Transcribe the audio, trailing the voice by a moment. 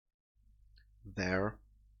There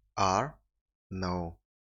are no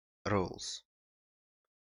rules.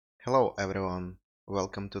 Hello, everyone.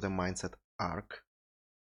 Welcome to the Mindset Arc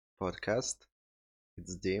podcast.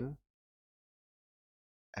 It's Dim,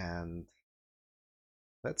 and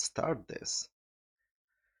let's start this.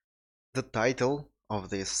 The title of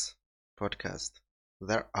this podcast,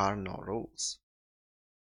 There Are No Rules.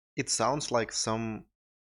 It sounds like some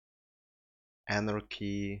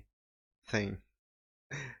anarchy thing.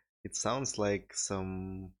 It sounds like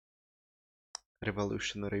some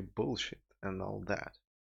revolutionary bullshit and all that.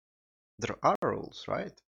 There are rules,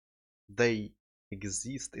 right? They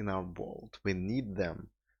exist in our world. We need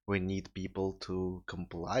them. We need people to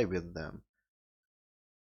comply with them.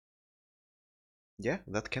 Yeah,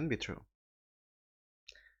 that can be true.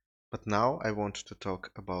 But now I want to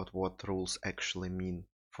talk about what rules actually mean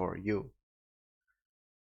for you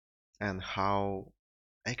and how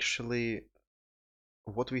actually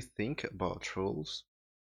what we think about rules,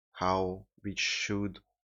 how we should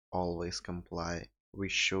always comply, we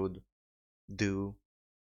should do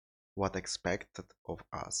what expected of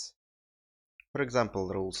us. For example,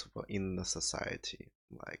 rules in the society,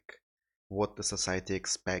 like what the society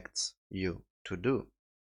expects you to do.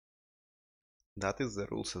 That is the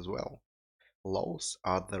rules as well. Laws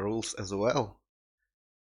are the rules as well.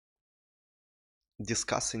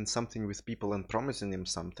 Discussing something with people and promising them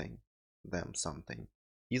something,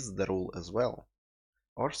 is the rule as well.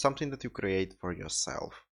 Or something that you create for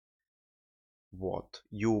yourself. What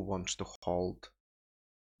you want to hold,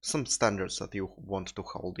 some standards that you want to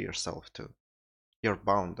hold yourself to, your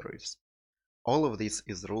boundaries. All of this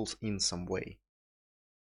is rules in some way.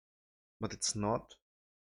 But it's not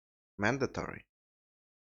mandatory.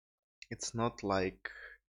 It's not like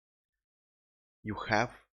you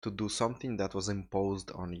have to do something that was imposed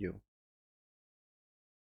on you.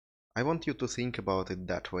 I want you to think about it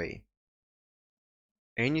that way.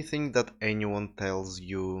 Anything that anyone tells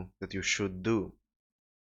you that you should do,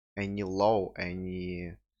 any law,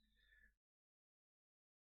 any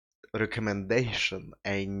recommendation,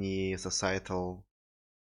 any societal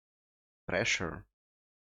pressure,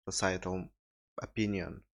 societal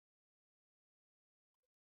opinion,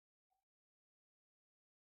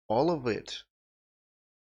 all of it,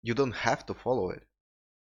 you don't have to follow it.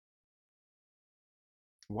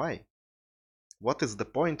 Why? What is the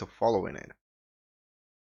point of following it?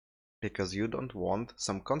 Because you don't want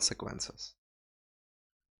some consequences.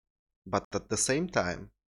 But at the same time,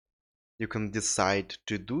 you can decide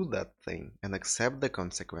to do that thing and accept the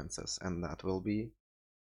consequences, and that will be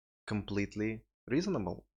completely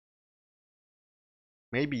reasonable.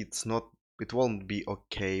 Maybe it won't be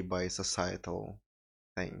okay by societal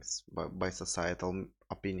things, by societal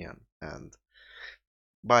opinion, and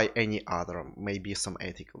by any other, maybe some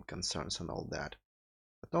ethical concerns and all that.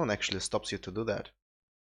 But no one actually stops you to do that.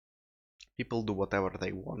 People do whatever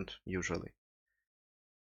they want, usually.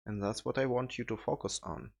 And that's what I want you to focus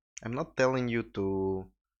on. I'm not telling you to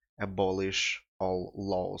abolish all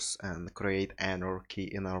laws and create anarchy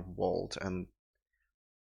in our world and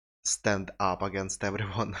stand up against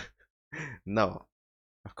everyone. No,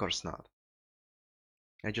 of course not.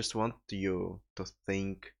 I just want you to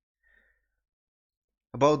think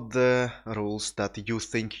about the rules that you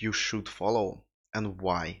think you should follow and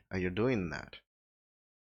why are you doing that?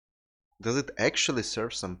 Does it actually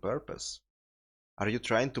serve some purpose? Are you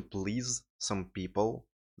trying to please some people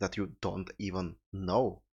that you don't even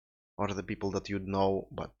know? Or the people that you know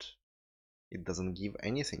but it doesn't give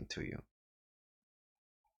anything to you?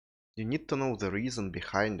 You need to know the reason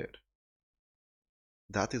behind it.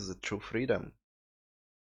 That is the true freedom.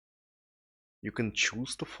 You can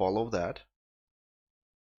choose to follow that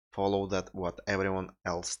what everyone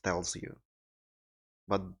else tells you.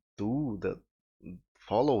 But do that,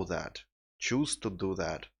 follow that, choose to do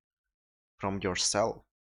that from yourself.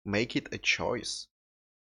 Make it a choice.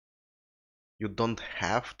 You don't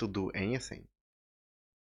have to do anything.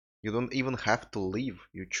 You don't even have to leave.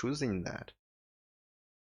 You're choosing that.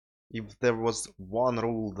 If there was one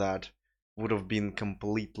rule that would have been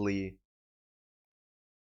completely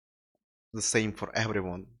the same for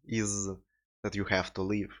everyone, is that you have to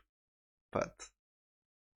leave. But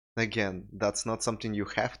again, that's not something you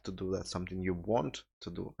have to do, that's something you want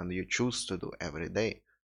to do and you choose to do every day.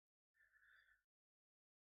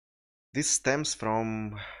 This stems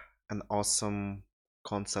from an awesome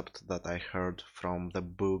concept that I heard from the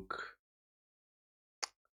book.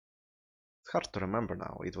 It's hard to remember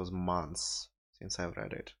now, it was months since I've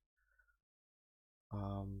read it.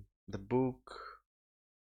 The book,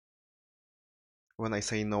 When I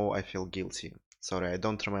Say No, I Feel Guilty. Sorry, I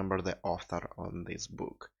don't remember the author on this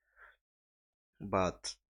book.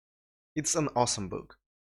 But It's an awesome book.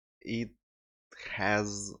 It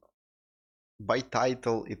has, by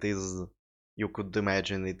title, it is, you could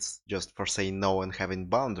imagine it's just for saying no and having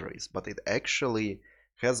boundaries, but it actually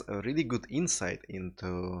has a really good insight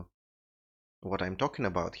into what I'm talking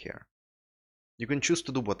about here. You can choose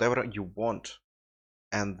to do whatever you want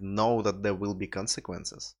and know that there will be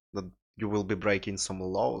consequences, that you will be breaking some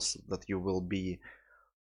laws, that you will be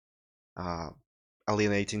uh,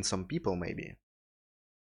 alienating some people maybe.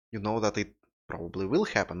 You know that it probably will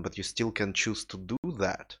happen, but you still can choose to do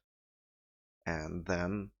that. And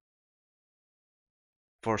then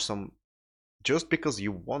for some, just because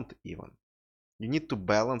you want even, you need to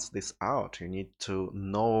balance this out. You need to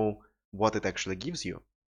know what it actually gives you.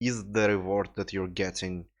 Is the reward that you're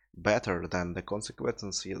getting better than the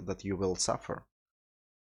consequences that you will suffer?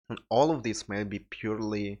 And all of this may be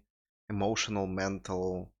purely emotional,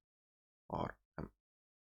 mental, or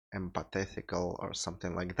empathetical, or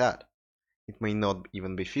something like that. It may not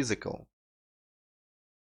even be physical.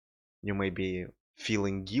 You may be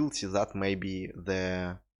feeling guilty. That may be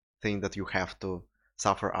the thing that you have to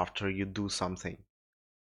suffer after you do something.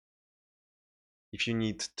 If you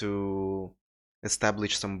need to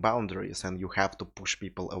establish some boundaries and you have to push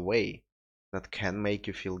people away, that can make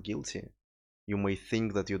you feel guilty. You may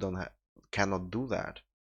think that you cannot do that,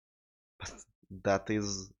 but that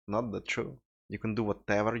is not the truth. You can do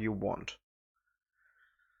whatever you want.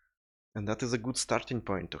 And that is a good starting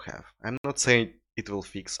point to have. I'm not saying it will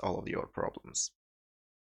fix all of your problems,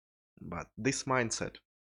 but this mindset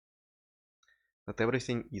that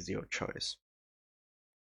everything is your choice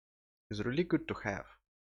is really good to have.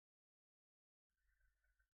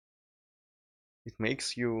 It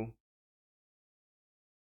makes you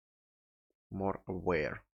more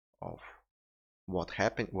aware of what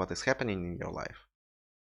is happening in your life.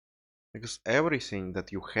 Because everything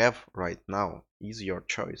that you have right now is your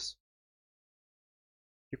choice.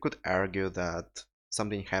 You could argue that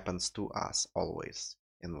something happens to us always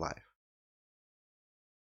in life.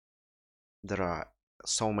 There are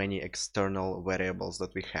so many external variables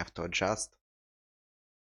that we have to adjust,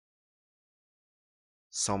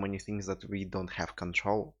 so many things that we don't have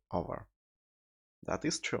control over. That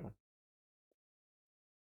is true.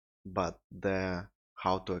 But the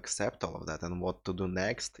how to accept all of that and what to do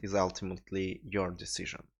next is ultimately your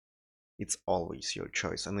decision. It's always your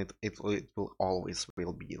choice, and it will always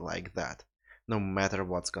will be like that, no matter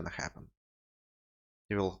what's gonna happen.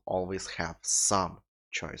 You will always have some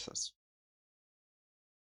choices.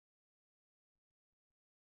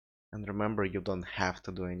 And remember, you don't have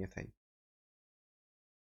to do anything.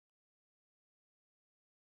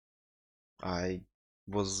 I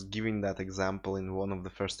was giving that example in one of the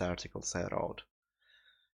first articles I wrote.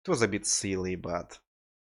 It was a bit silly, but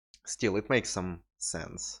still, it makes some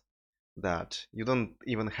sense that you don't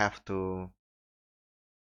even have to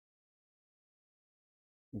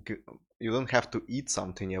you don't have to eat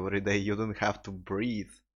something every day. You don't have to breathe.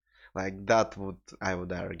 Like that would, I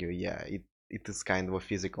would argue, yeah, it is kind of a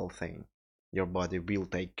physical thing. Your body will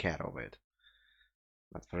take care of it.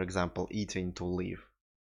 But for example, eating to live,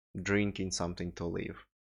 drinking something to live.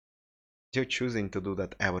 You're choosing to do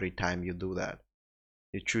that every time you do that.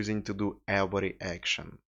 You're choosing to do every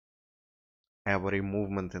action, every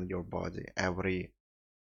movement in your body, every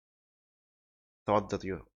thought that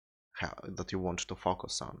you want to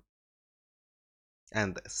focus on.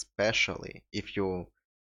 And especially if you're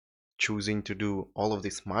choosing to do all of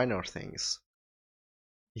these minor things,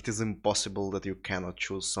 it is impossible that you cannot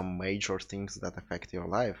choose some major things that affect your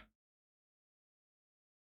life.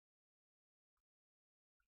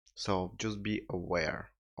 So just be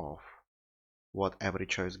aware of what every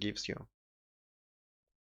choice gives you.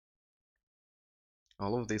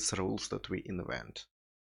 All of these rules that we invent,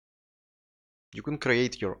 you can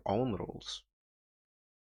create your own rules.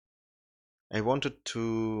 I wanted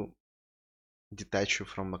to detach you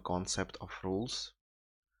from the concept of rules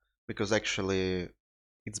because actually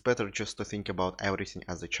it's better just to think about everything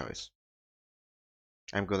as a choice.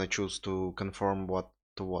 I'm gonna choose to conform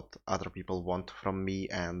to what other people want from me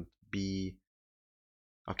and be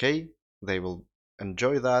okay. They will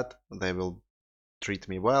enjoy that. They will treat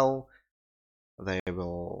me well. I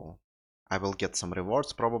will get some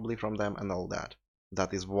rewards probably from them and all that.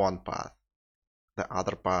 That is one path. The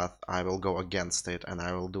other path, I will go against it and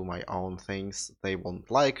I will do my own things. They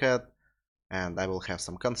won't like it and I will have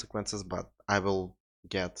some consequences, but I will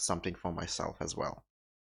get something for myself as well.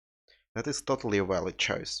 That is totally a valid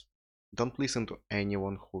choice. Don't listen to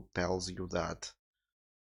anyone who tells you that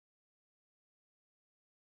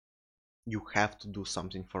you have to do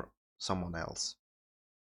something for someone else.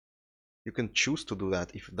 You can choose to do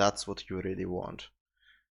that if that's what you really want.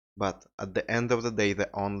 But at the end of the day,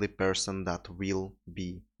 the only person that will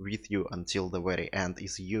be with you until the very end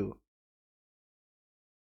is you.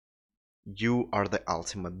 You are the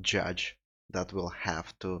ultimate judge that will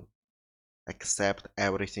have to accept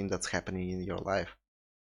everything that's happening in your life.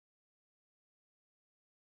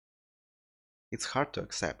 It's hard to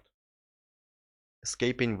accept.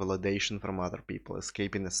 Escaping validation from other people,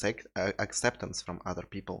 escaping acceptance from other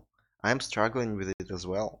people. I'm struggling with it as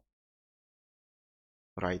well.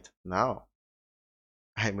 Right now,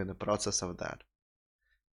 I'm in the process of that.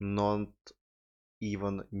 Not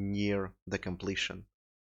even near the completion.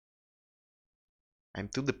 I'm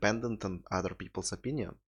too dependent on other people's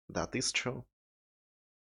opinion. That is true.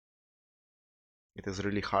 It is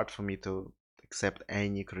really hard for me to accept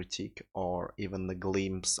any critique or even a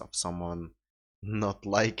glimpse of someone not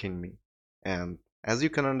liking me. And as you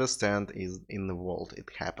can understand, is in the world it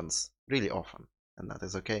happens really often, and that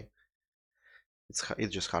is okay.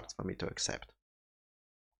 It's just hard for me to accept.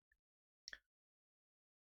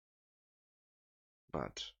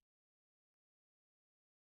 But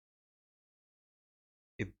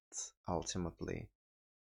it's ultimately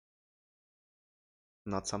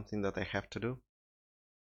not something that I have to do.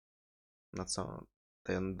 Not so.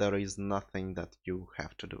 Then there is nothing that you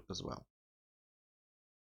have to do as well.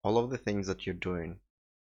 All of the things that you're doing,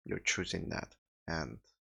 you're choosing that, and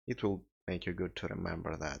it will make you good to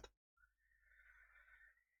remember that.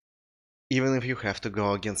 Even if you have to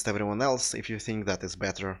go against everyone else, if you think that is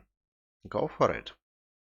better, go for it.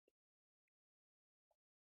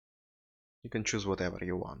 You can choose whatever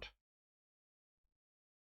you want.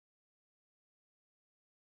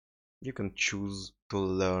 You can choose to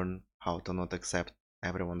learn how to not accept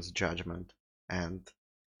everyone's judgment and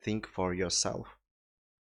think for yourself.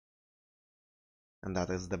 And that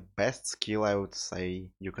is the best skill I would say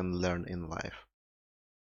you can learn in life.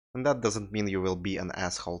 And that doesn't mean you will be an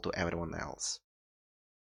asshole to everyone else.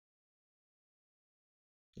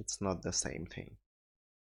 It's not the same thing.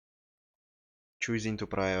 Choosing to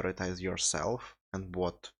prioritize yourself and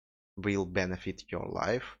what will benefit your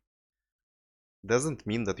life doesn't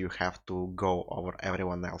mean that you have to go over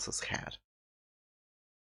everyone else's head.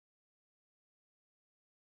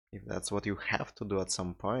 If that's what you have to do at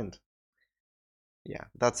some point, yeah,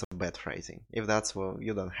 that's a bad phrasing. If that's what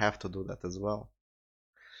you don't have to do that as well.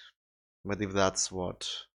 But if that's what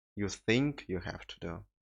you think you have to do,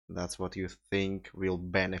 that's what you think will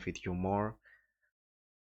benefit you more,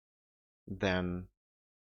 then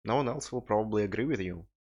no one else will probably agree with you.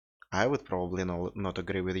 I would probably not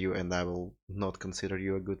agree with you, and I will not consider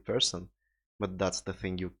you a good person. But that's the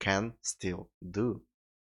thing you can still do.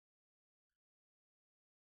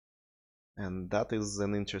 And that is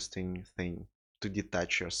an interesting thing, to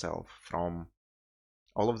detach yourself from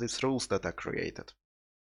all of these rules that are created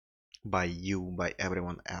by you, by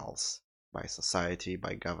everyone else, by society,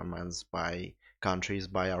 by governments, by countries,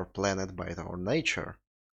 by our planet, by our nature.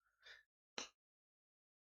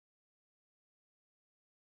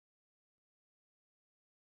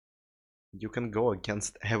 You can go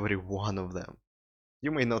against every one of them. You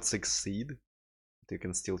may not succeed, but you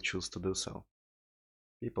can still choose to do so.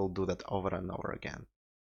 People do that over and over again.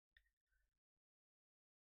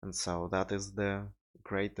 And so that is the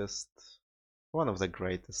greatest, one of the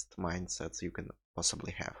greatest mindsets you can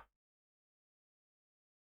possibly have.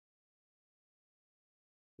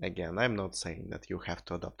 Again, I'm not saying that you have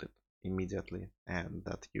to adopt it immediately and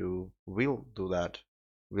that you will do that,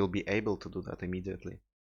 will be able to do that immediately.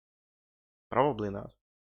 Probably not.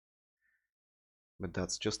 But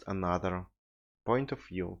that's just another point of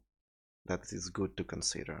view that is good to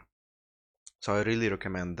consider. So I really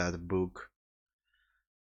recommend that book.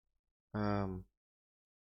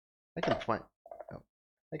 I can find oh,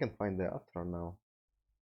 I can find the author now.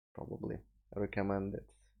 Probably I recommend it.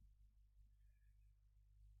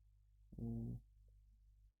 Mm,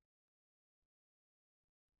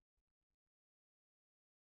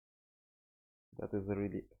 that is a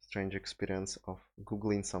really strange experience of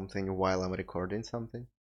googling something while I'm recording something.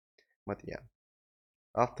 But yeah,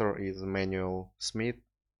 author is Manuel Smith.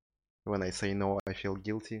 When I say no, I feel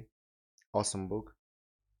guilty. Awesome book.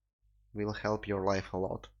 Will help your life a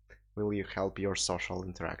lot. Will you help your social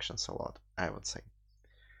interactions a lot, I would say.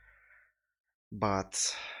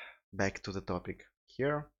 But back to the topic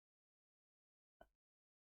here.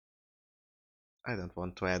 I don't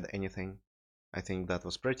want to add anything. I think that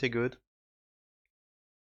was pretty good.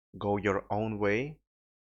 Go your own way,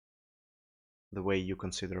 the way you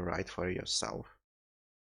consider right for yourself,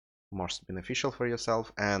 most beneficial for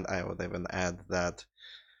yourself, and I would even add that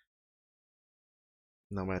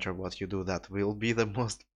no matter what you do, that will be the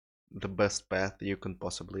best path you can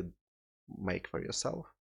possibly make for yourself.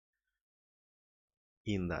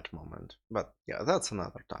 in that moment. But yeah, that's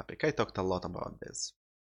another topic. I talked a lot about this.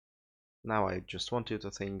 Now I just want you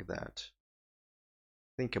to think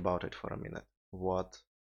about it for a minute. What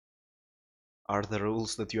are the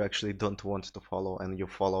rules that you actually don't want to follow and you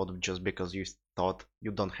followed just because you thought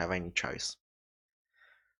you don't have any choice?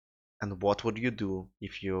 And what would you do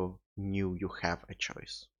if you knew you have a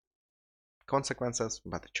choice? Consequences,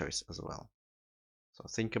 but a choice as well. So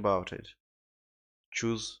think about it.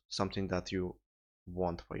 Choose something that you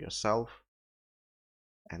want for yourself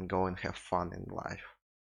and go and have fun in life.